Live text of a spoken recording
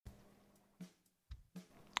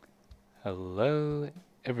Hello,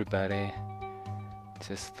 everybody.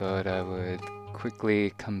 Just thought I would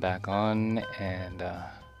quickly come back on and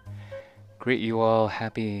greet you all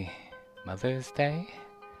happy Mother's Day.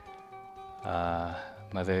 Uh,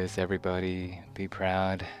 Mothers, everybody, be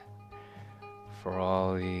proud for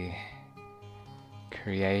all the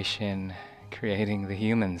creating the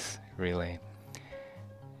humans, really.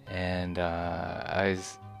 And I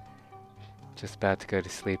was just about to go to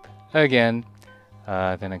sleep again.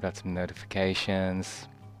 Then I got some notifications.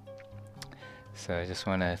 So I just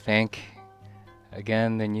want to thank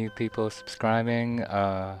again the new people subscribing.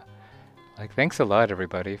 Thanks a lot,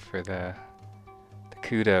 everybody, for the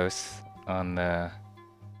kudos on the.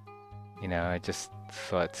 I just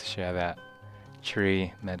thought to share that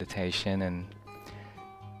tree meditation, and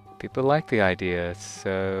people like the idea.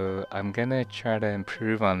 So I'm gonna try to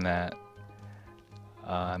improve on that.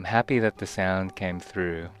 I'm happy that the sound came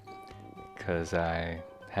through, because I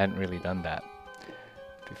hadn't really done that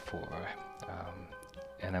before.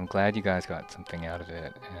 And I'm glad you guys got something out of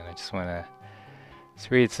it. And I just want to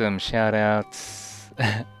read some shout outs,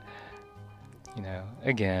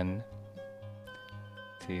 again,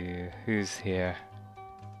 to who's here.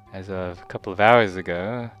 As of a couple of hours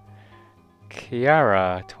ago,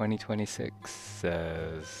 Kiara 2026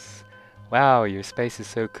 says, "Wow, your space is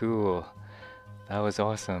so cool. That was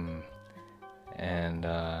awesome." And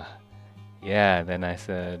yeah, then I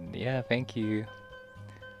said, "Yeah, thank you.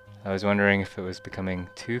 I was wondering if it was becoming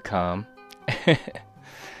too calm."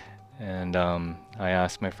 And I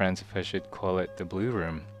asked my friends if I should call it the Blue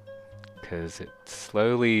Room, because it's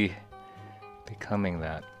slowly becoming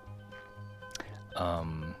that.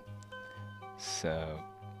 So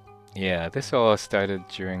yeah, this all started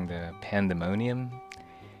during the pandemonium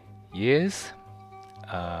years.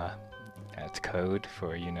 That's code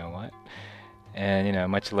for you know what. And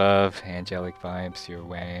much love, angelic vibes your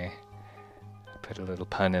way. I put a little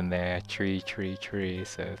pun in there, tree, tree, tree.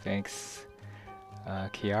 So thanks,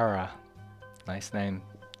 Kiara. Nice name,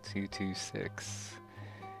 226.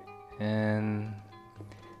 And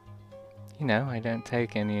I don't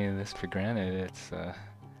take any of this for granted. It's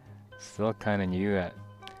still kind of new at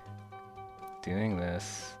doing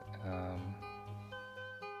this.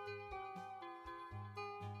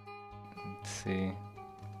 Let's see.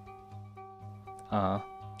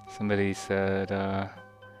 Somebody said,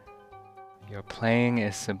 your playing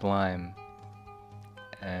is sublime.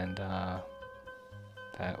 And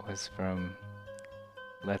that was from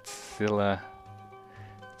Letzilla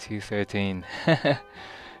 213.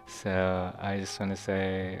 So I just want to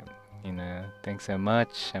say, thanks so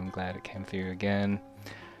much. I'm glad it came through again.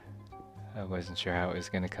 I wasn't sure how it was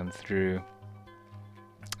going to come through.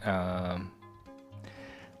 But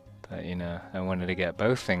I wanted to get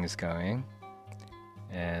both things going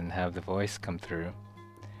and have the voice come through.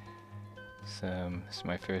 So this is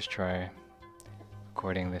my first try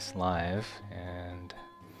recording this live, and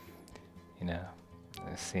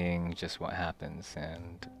seeing just what happens,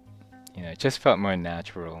 and it just felt more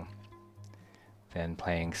natural than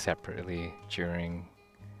playing separately during,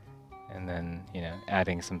 and then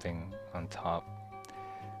adding something on top.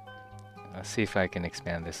 I'll see if I can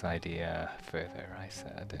expand this idea further, I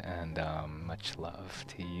said, and much love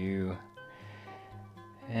to you.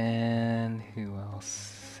 And who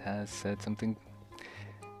else has said something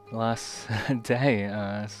last day?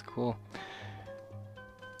 That's cool.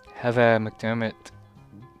 Heather McDermott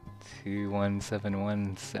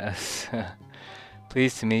 2171 says,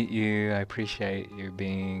 "Pleased to meet you. I appreciate your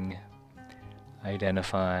being.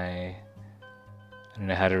 Identify." I don't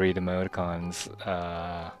know how to read emoticons.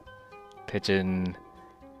 Pigeon,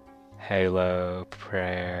 halo,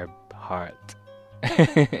 prayer, heart.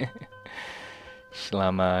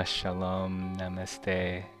 Shlama, shalom,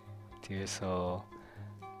 namaste, dear soul.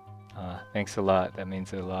 Thanks a lot. That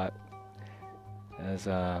means a lot. As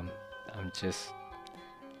I'm just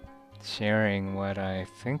sharing what I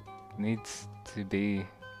think needs to be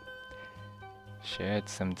shared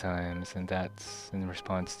sometimes, and that's in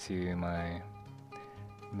response to my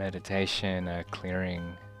meditation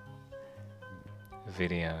clearing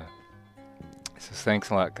video. So thanks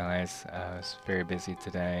a lot, guys. I was very busy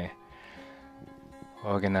today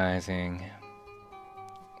organizing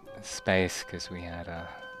the space because we had a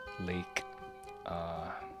leak.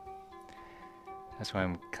 That's why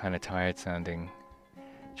I'm kind of tired sounding.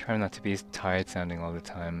 Try not to be tired sounding all the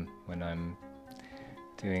time when I'm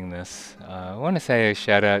doing this. I want to say a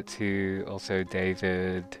shout out to also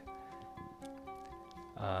David,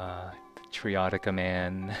 Triotica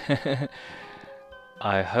Man.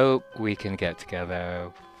 I hope we can get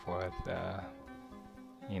together for the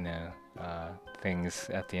things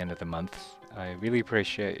at the end of the month. I really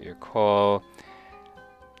appreciate your call.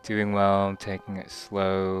 Doing well, taking it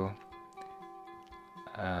slow.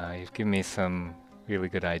 You've given me some really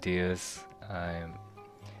good ideas. I'm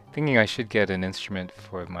thinking I should get an instrument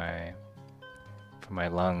for my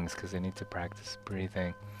lungs because I need to practice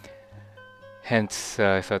breathing. Hence,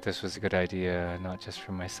 I thought this was a good idea, not just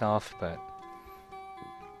for myself, but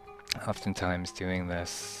oftentimes doing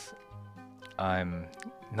this, I'm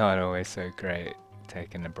not always so great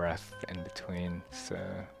taking a breath in between, so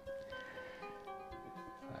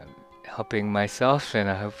I'm helping myself and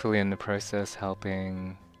hopefully in the process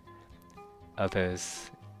helping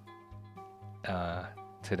others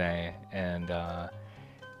today. And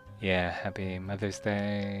yeah, happy Mother's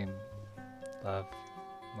Day. Love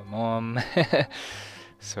my mom.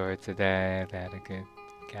 Saw her today. They had a good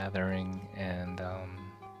gathering. And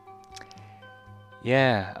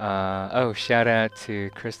yeah. Oh, shout out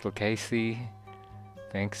to Crystal Casey.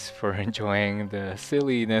 Thanks for enjoying the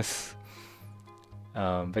silliness.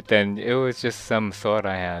 But then it was just some thought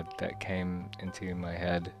I had that came into my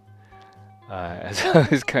head as I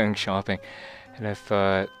was going shopping. And I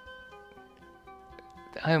thought,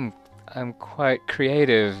 I'm quite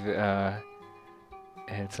creative,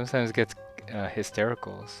 and sometimes gets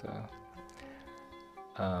hysterical. So,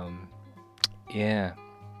 yeah,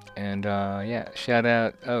 and yeah, shout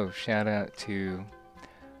out to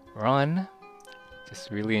Ron.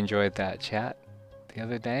 Just really enjoyed that chat the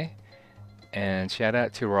other day, and shout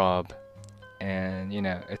out to Rob. And you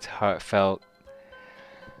know, it's heartfelt.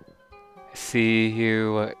 See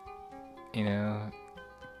you, you know,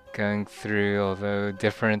 going through, although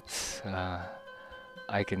different,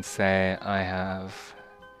 I can say I have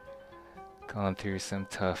gone through some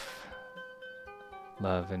tough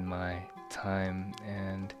love in my time.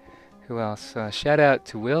 And who else? Shout out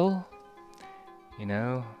to Will, you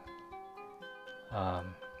know,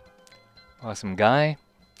 awesome guy.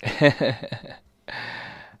 I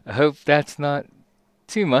hope that's not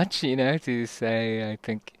too much, you know, to say. I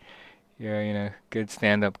think you're, you know, good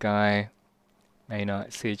stand-up guy. May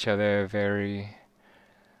not see each other very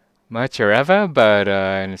much or ever, but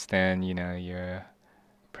I understand, you know, you're a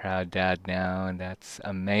proud dad now, and that's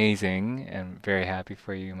amazing, and very happy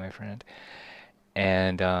for you, my friend.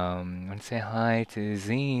 And I want to say hi to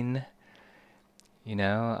Zine. You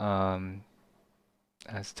know,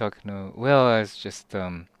 I was talking to Will. I was just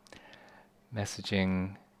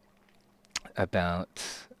messaging about,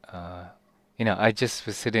 you know, I just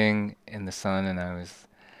was sitting in the sun, and I was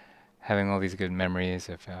having all these good memories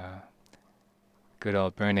of good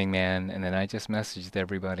old Burning Man, and then I just messaged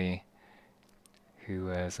everybody who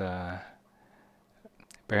was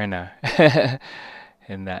Burner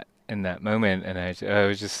in that moment, and I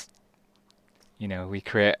was just, you know, we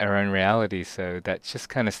create our own reality, so that just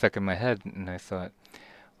kind of stuck in my head, and I thought,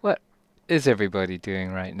 what is everybody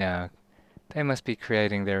doing right now? They must be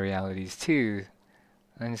creating their realities too.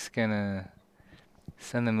 I'm just gonna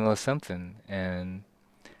send them a little something, and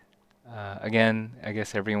again, I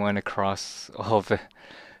guess everyone across all the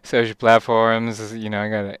social platforms, you know, I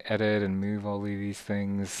gotta edit and move all of these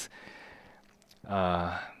things.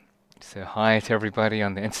 So hi to everybody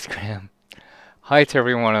on the Instagram. Hi to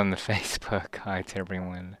everyone on the Facebook. Hi to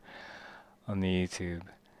everyone on the YouTube.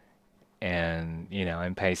 And, you know,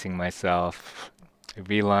 I'm pacing myself. I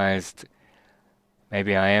realized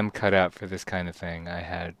maybe I am cut out for this kind of thing. I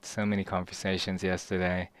had so many conversations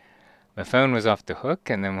yesterday. My phone was off the hook,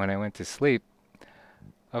 and then when I went to sleep,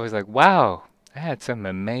 I was like, wow, I had some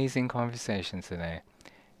amazing conversations today.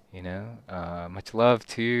 You know, much love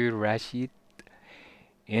to Rashid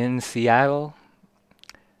in Seattle.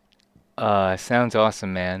 Sounds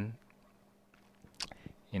awesome, man.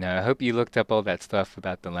 You know, I hope you looked up all that stuff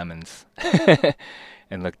about the lemons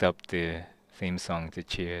and looked up the theme song to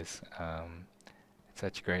Cheers. It's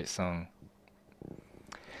such a great song.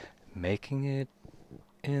 Making it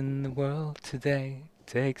in the world today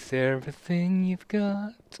takes everything you've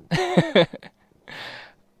got.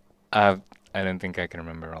 I don't think I can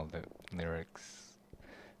remember all the lyrics.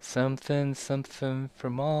 Something, something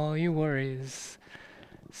from all your worries.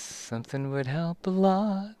 Something would help a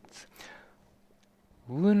lot.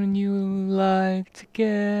 Wouldn't you like to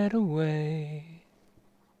get away?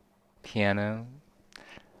 Piano.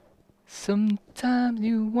 Sometimes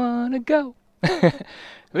you wanna go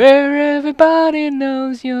where everybody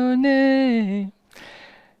knows your name,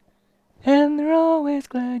 and they're always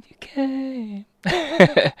glad you came.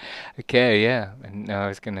 Okay, yeah. And now I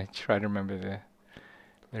was gonna try to remember the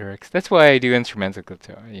lyrics. That's why I do instrumental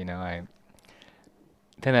guitar. You know, I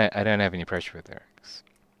don't have any pressure with lyrics.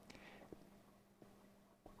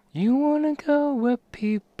 You wanna go where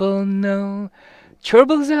people know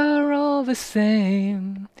troubles are all the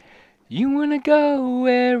same. You wanna go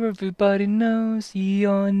where everybody knows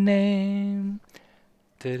your name.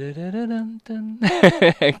 Da-da-da-da-dun-dun.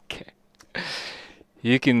 Okay.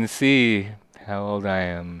 You can see how old I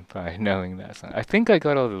am by knowing that song. I think I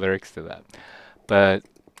got all the lyrics to that. But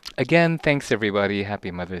again, thanks everybody.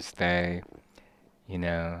 Happy Mother's Day. You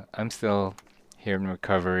know, I'm still here in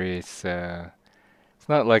recovery, so it's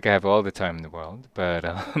not like I have all the time in the world, but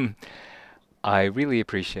I really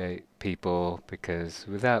appreciate people because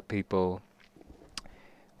without people,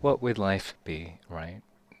 what would life be, right?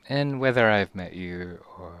 And whether I've met you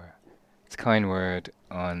or it's a kind word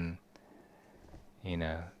on, you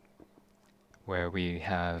know, where we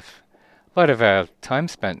have a lot of our time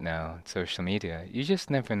spent now on social media, you just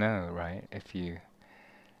never know, right? If you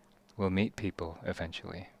will meet people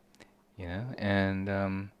eventually, you know?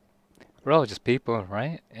 And we're all just people,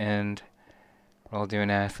 right? And we're all doing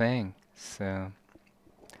our thing. So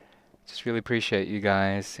just really appreciate you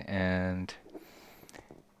guys. And,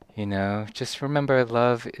 you know, just remember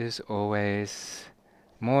love is always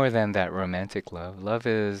more than that romantic love. Love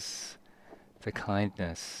is the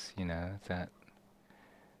kindness, you know, that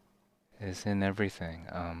is in everything.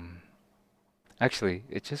 Actually,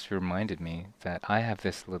 it just reminded me that I have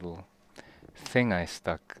this little thing I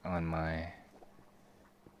stuck on my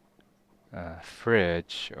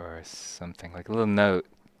fridge or something, like a little note.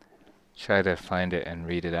 Try to find it and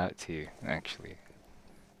read it out to you, actually.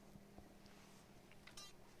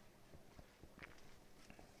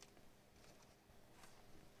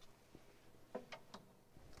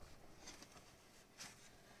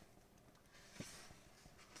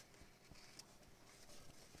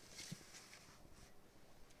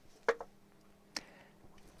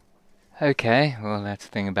 Okay, well, that's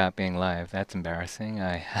the thing about being live. That's embarrassing.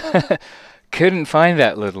 I couldn't find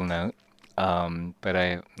that little note, but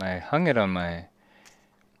I hung it on my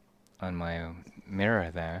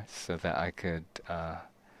mirror there so that I could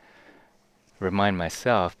remind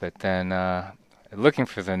myself. But then looking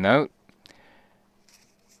for the note,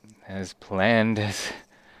 as planned as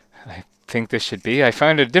I think this should be, I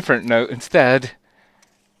found a different note instead.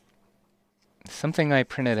 Something I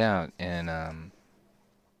printed out in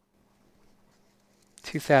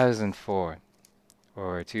 2004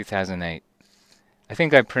 or 2008. I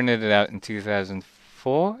think I printed it out in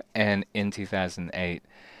 2004 and in 2008.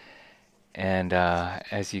 And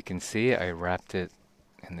as you can see, I wrapped it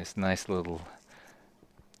in this nice little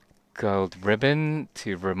gold ribbon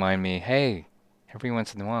to remind me, hey, every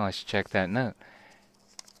once in a while I should check that note.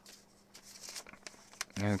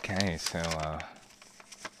 Okay, so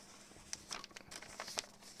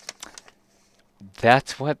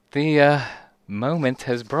that's what the moment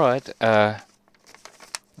has brought. Not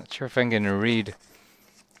sure if I'm going to read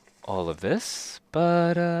all of this,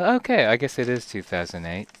 but okay, I guess it is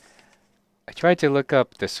 2008. I tried to look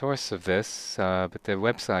up the source of this, but the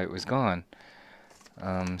website was gone.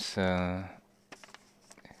 So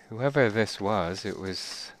whoever this was, it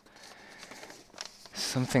was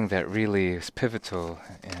something that really is pivotal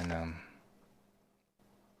in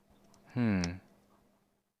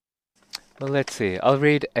well, let's see. I'll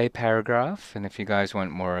read a paragraph, and if you guys want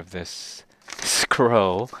more of this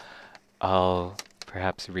scroll, I'll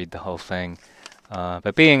perhaps read the whole thing.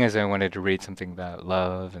 But being as I wanted to read something about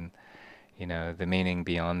love and, you know, the meaning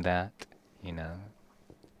beyond that, you know,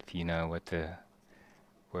 if you know what the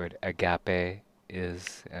word agape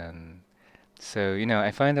is. And so, you know, I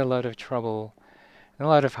find a lot of trouble and a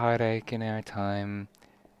lot of heartache in our time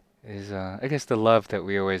is, I guess, the love that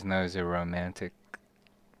we always know is a romantic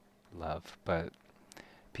love. But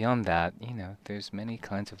beyond that, you know, there's many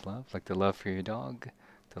kinds of love, like the love for your dog,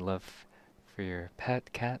 the love for your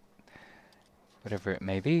pet, cat, whatever it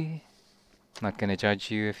may be. I'm not going to judge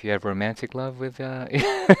you if you have romantic love with your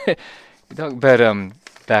dog. But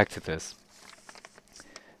back to this.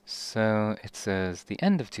 So it says, the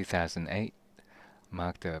end of 2008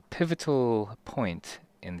 marked a pivotal point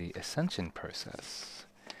in the ascension process.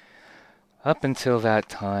 Up until that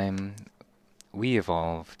time, we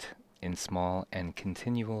evolved in small and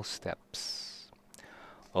continual steps.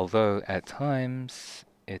 Although at times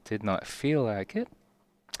it did not feel like it,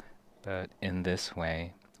 but in this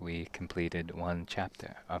way we completed one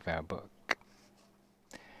chapter of our book.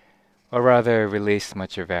 Or rather released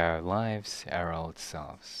much of our lives, our old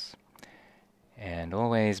selves, and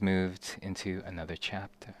always moved into another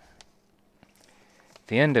chapter.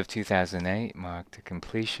 The end of 2008 marked the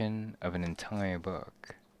completion of an entire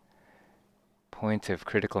book. Point of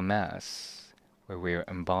critical mass, where we are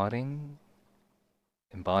embodying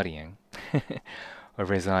or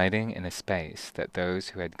residing in a space that those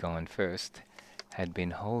who had gone first had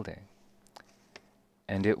been holding.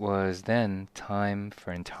 And it was then time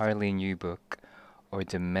for entirely new book or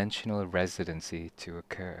dimensional residency to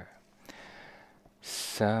occur.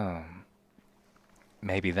 So,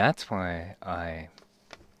 maybe that's why I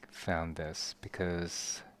found this,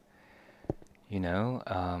 because, you know,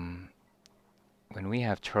 when we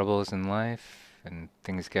have troubles in life and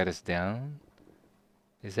things get us down,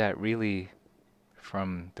 is that really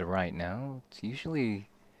from the right now? It's usually,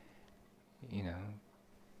 you know,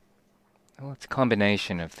 well, it's a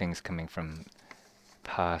combination of things coming from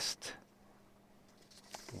past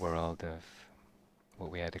world of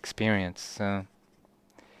what we had experienced. So,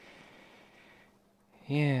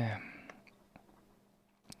 yeah,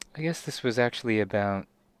 I guess this was actually about,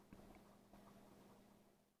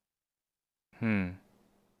 do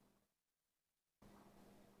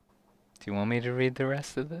you want me to read the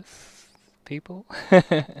rest of this, people?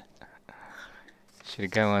 Should I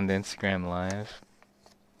go on the Instagram live?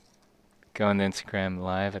 Go on the Instagram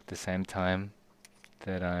live at the same time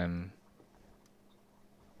that I'm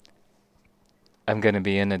gonna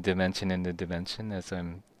be in the dimension as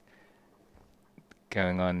I'm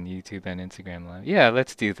going on YouTube and Instagram live. Yeah,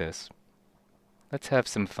 let's do this. Let's have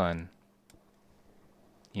some fun.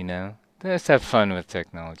 You know? Let's have fun with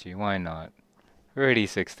technology. Why not? We're already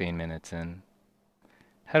 16 minutes in.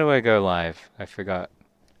 How do I go live? I forgot.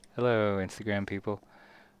 Hello, Instagram people.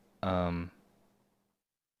 I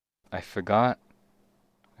forgot.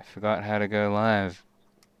 I forgot how to go live.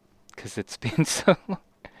 'Cause it's been so long.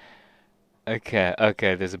 Okay,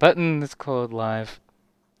 there's a button that's called live.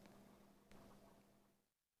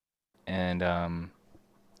 And,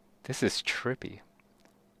 this is trippy.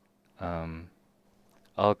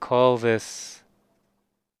 I'll call this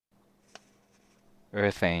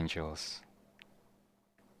Earth Angels.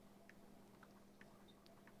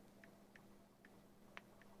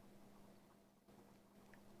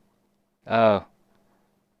 Oh,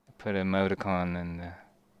 I put emoticon in the...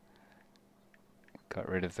 Got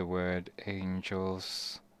rid of the word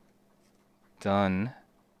angels. Done.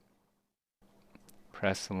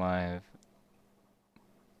 Press live.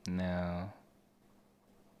 Now.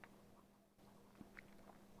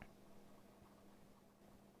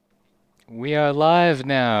 We are live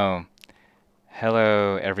now.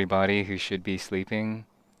 Hello, everybody who should be sleeping.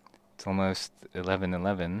 It's almost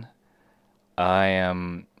 11:11. I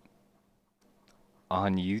am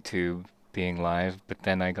on YouTube being live, but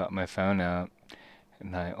then I got my phone out,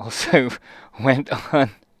 and I also went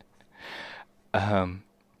on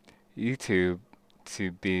YouTube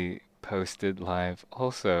to be posted live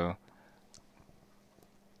also.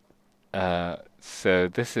 So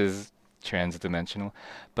this is transdimensional.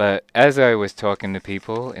 But as I was talking to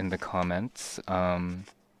people in the comments,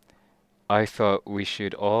 I thought we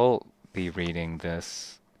should all be reading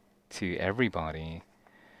this to everybody.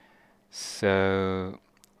 So,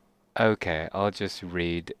 okay, I'll just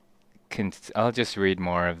read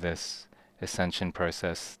more of this ascension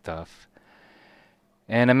process stuff.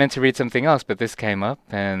 And I meant to read something else, but this came up,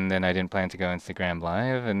 and then I didn't plan to go Instagram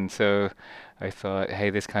live, and so I thought, hey,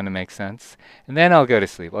 this kind of makes sense. And then I'll go to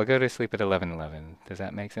sleep. I'll go to sleep at 11:11. Does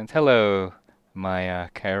that make sense? Hello, Maya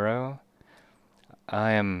Caro.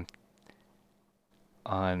 I am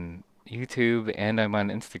on YouTube and I'm on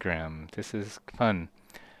Instagram. This is fun.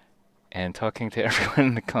 And talking to everyone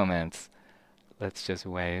in the comments. Let's just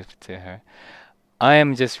wave to her. I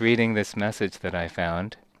am just reading this message that I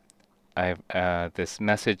found. This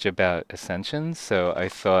message about ascension. So I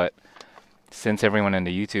thought, since everyone in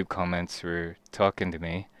the YouTube comments were talking to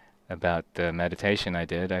me about the meditation I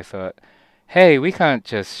did, I thought, hey, we can't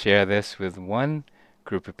just share this with one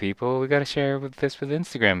group of people. We got to share this with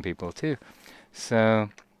Instagram people too. So,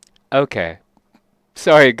 okay.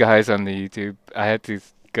 Sorry, guys, on the YouTube. I had to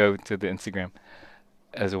go to the Instagram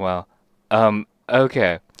as well.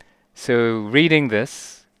 Okay. So, reading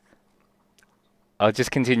this, I'll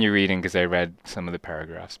just continue reading because I read some of the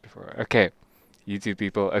paragraphs before. Okay. YouTube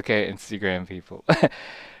people. Okay, Instagram people.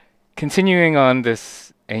 Continuing on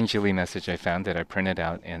this angel-y message I found that I printed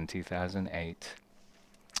out in 2008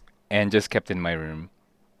 and just kept in my room.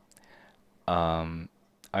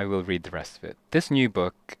 I will read the rest of it. This new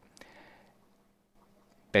book,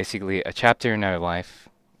 basically a chapter in our life,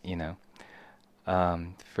 you know,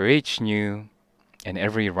 for each new and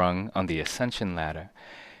every rung on the ascension ladder,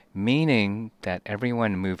 meaning that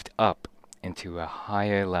everyone moved up into a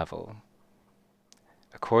higher level,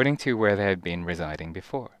 according to where they had been residing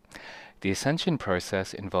before. The ascension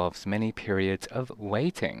process involves many periods of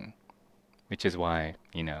waiting, which is why,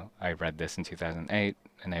 you know, I read this in 2008.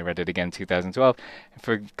 and I read it again in 2012. And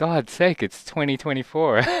for God's sake, it's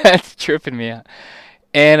 2024. That's tripping me out.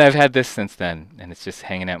 And I've had this since then, and it's just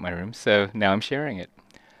hanging out in my room, so now I'm sharing it.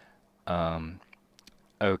 Um,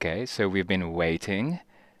 okay, so we've been waiting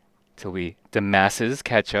till the masses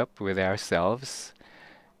catch up with ourselves,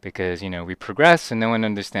 because, we progress and no one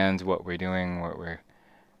understands what we're doing, what we're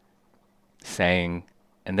saying,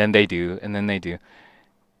 and then they do, and then they do.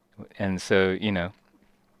 And so,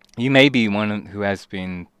 you may be one who has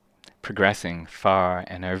been progressing far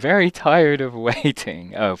and are very tired of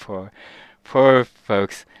waiting. Oh, poor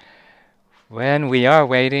folks. When we are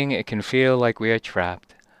waiting, it can feel like we are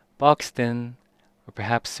trapped, boxed in, or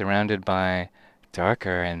perhaps surrounded by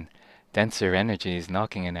darker and denser energies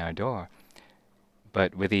knocking in our door.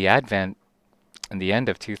 But with the advent and the end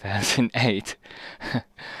of 2008,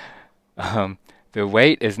 the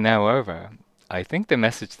wait is now over. I think the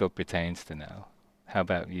message still pertains to now. How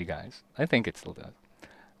about you guys? I think it still does.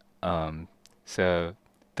 So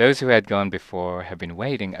those who had gone before have been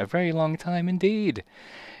waiting a very long time indeed.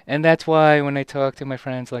 And that's why when I talk to my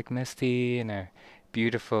friends like Misty and our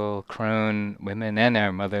beautiful crone women and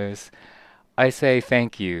our mothers, I say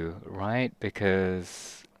thank you, right?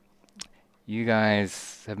 Because you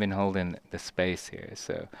guys have been holding the space here.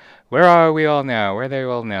 So where are we all now? Where are they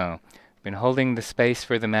all now? Been holding the space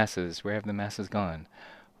for the masses. Where have the masses gone?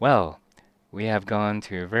 Well, we have gone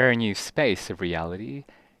to a very new space of reality,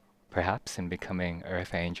 perhaps in becoming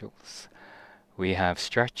earth angels. We have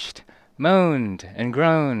stretched, moaned and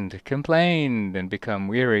groaned, complained and become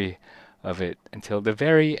weary of it until the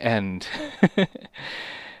very end.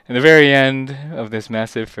 And the very end of this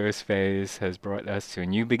massive first phase has brought us to a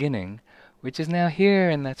new beginning, which is now here,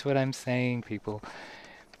 and that's what I'm saying, people.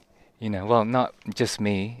 Well, not just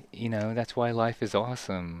me, that's why life is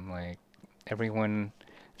awesome. Like, everyone,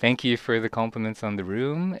 thank you for the compliments on the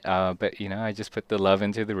room, but, I just put the love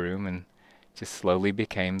into the room and just slowly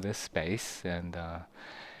became this space, and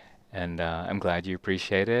I'm glad you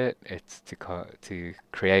appreciate it. It's to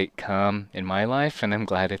create calm in my life, and I'm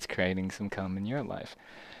glad it's creating some calm in your life.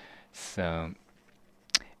 So,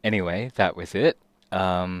 anyway, that was it.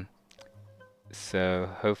 So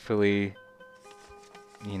hopefully,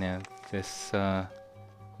 this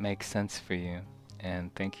makes sense for you.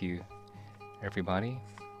 And thank you, everybody.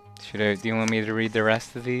 Do you want me to read the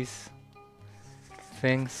rest of these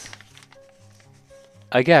things?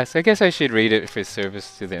 I guess I should read it for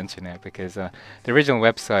service to the internet, because the original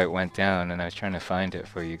website went down and I was trying to find it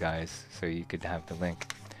for you guys so you could have the link.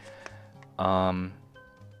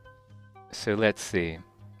 So let's see.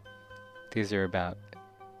 These are about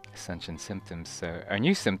ascension symptoms, so our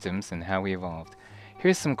new symptoms and how we evolved.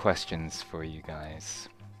 Here's some questions for you guys.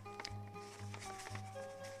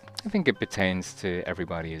 I think it pertains to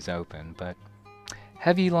everybody who's open, but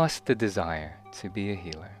have you lost the desire to be a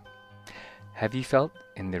healer? Have you felt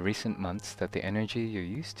in the recent months that the energy you're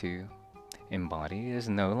used to embody is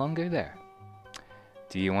no longer there?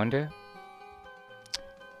 Do you wonder?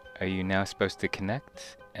 Are you now supposed to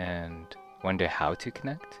connect and wonder how to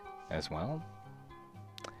connect as well?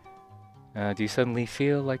 Do you suddenly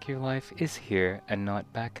feel like your life is here and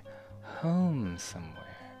not back home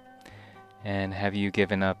somewhere? And have you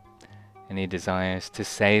given up any desires to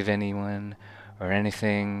save anyone or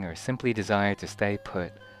anything, or simply desire to stay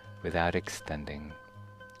put without extending?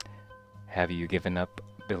 Have you given up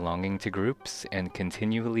belonging to groups and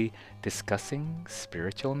continually discussing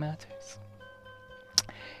spiritual matters?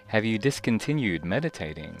 Have you discontinued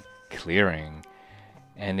meditating, clearing,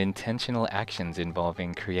 and intentional actions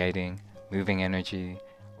involving creating, moving energy,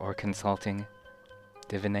 or consulting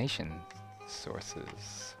divination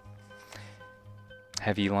sources?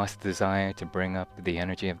 Have you lost the desire to bring up the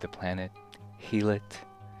energy of the planet, heal it,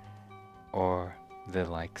 or the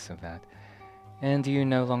likes of that? And do you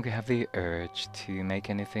no longer have the urge to make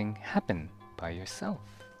anything happen by yourself?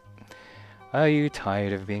 Are you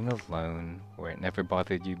tired of being alone, where it never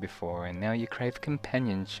bothered you before, and now you crave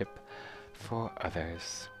companionship for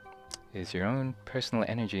others? Is your own personal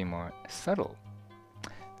energy more subtle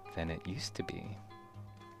than it used to be?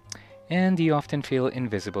 And do you often feel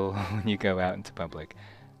invisible when you go out into public?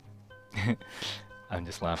 I'm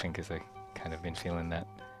just laughing because I kind of been feeling that.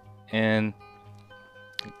 And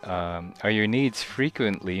are your needs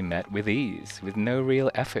frequently met with ease, with no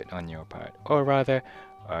real effort on your part? Or rather,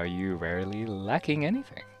 are you rarely lacking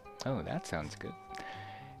anything? Oh, that sounds good.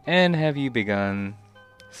 And have you begun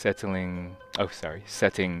setting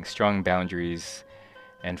strong boundaries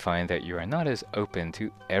and find that you are not as open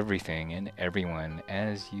to everything and everyone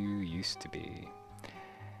as you used to be?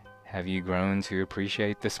 Have you grown to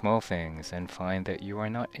appreciate the small things and find that you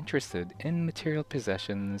are not interested in material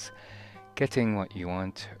possessions, getting what you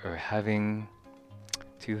want or having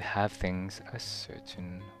to have things a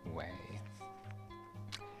certain way.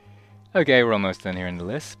 Okay, we're almost done here in the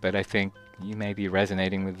list, but I think you may be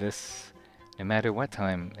resonating with this no matter what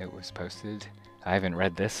time it was posted. I haven't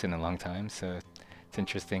read this in a long time, so it's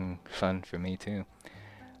interesting, fun for me too.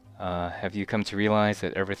 Have you come to realize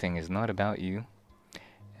that everything is not about you,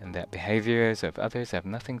 and that behaviors of others have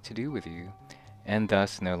nothing to do with you, and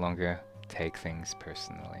thus no longer take things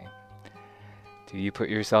personally? Do you put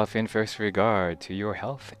yourself in first regard to your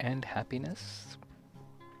health and happiness?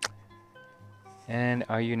 And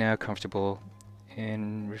are you now comfortable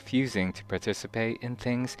in refusing to participate in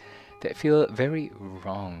things that feel very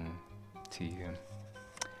wrong to you?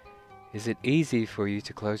 Is it easy for you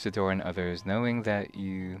to close the door on others, knowing that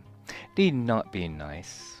you need not be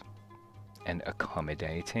nice and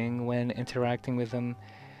accommodating when interacting with them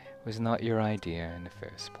was not your idea in the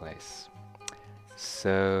first place?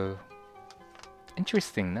 So,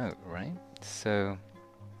 interesting note, right? So,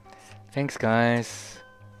 thanks guys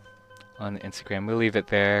on Instagram. We'll leave it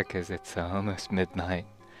there because it's almost midnight.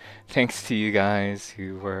 Thanks to you guys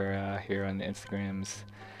who were here on the Instagrams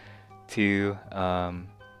too.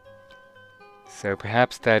 So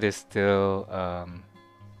perhaps that is still,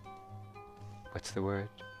 what's the word?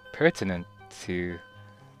 Pertinent to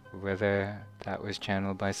whether that was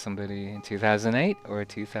channeled by somebody in 2008 or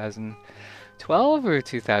 2012 or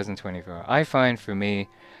 2024. I find for me,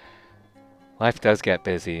 life does get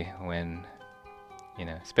busy when, you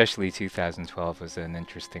know, especially 2012 was an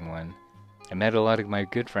interesting one. I met a lot of my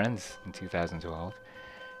good friends in 2012,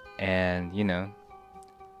 and you know,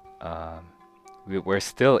 we're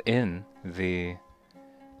still in the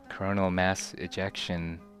coronal mass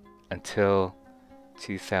ejection until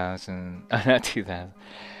 2000, not 2000,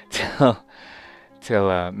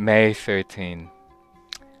 till May 13,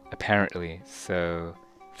 apparently. So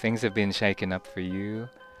things have been shaken up for you.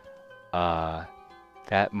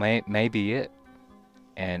 That may be it.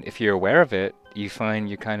 And if you're aware of it, you find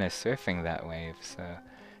you're kind of surfing that wave. So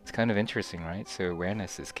it's kind of interesting, right? So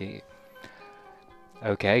awareness is key.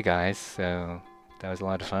 Okay, guys, so that was a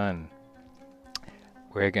lot of fun.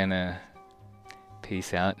 We're gonna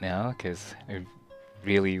peace out now because we're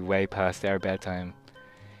really way past our bedtime.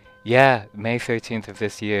 Yeah, May 13th of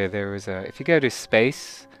this year, there was a, if you go to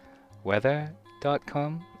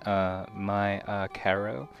spaceweather.com, my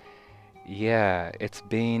Caro, yeah, it's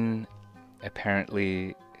been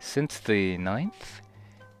apparently since the 9th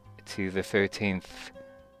to the 13th.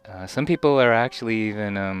 Some people are actually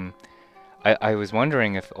even, I was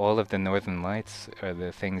wondering if all of the northern lights are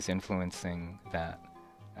the things influencing that,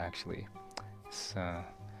 actually. So,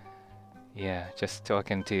 yeah, just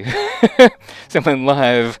talking to someone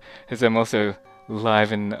live, as I'm also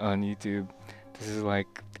live on YouTube. This is like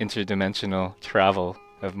interdimensional travel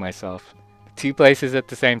of myself. 2 places at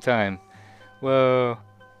the same time. Whoa.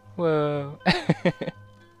 Whoa.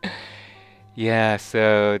 Yeah,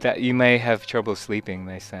 so that you may have trouble sleeping,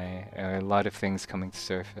 they say. A lot of things coming to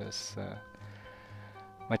surface.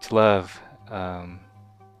 Much love.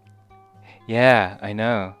 Yeah, I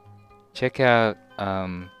know. Check out,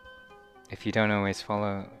 if you don't always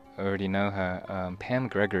already know her, Pam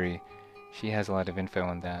Gregory. She has a lot of info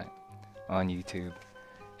on that on YouTube.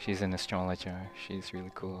 She's an astrologer. She's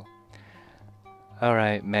really cool.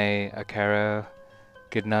 Alright, May Akaro.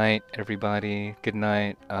 Good night, everybody. Good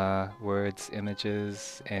night, words,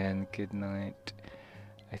 images, and good night,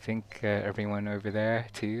 I think, everyone over there,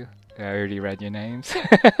 too. I already read your names.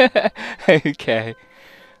 Okay.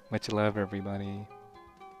 Much love, everybody.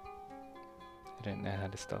 I don't know how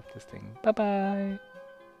to stop this thing. Bye-bye.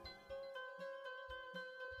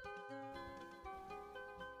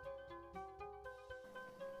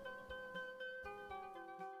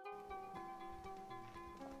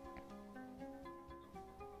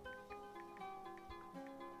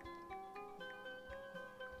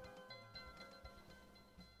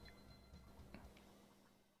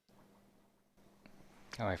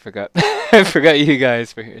 Oh, I forgot. I forgot you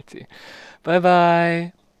guys were here too. Bye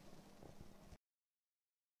bye.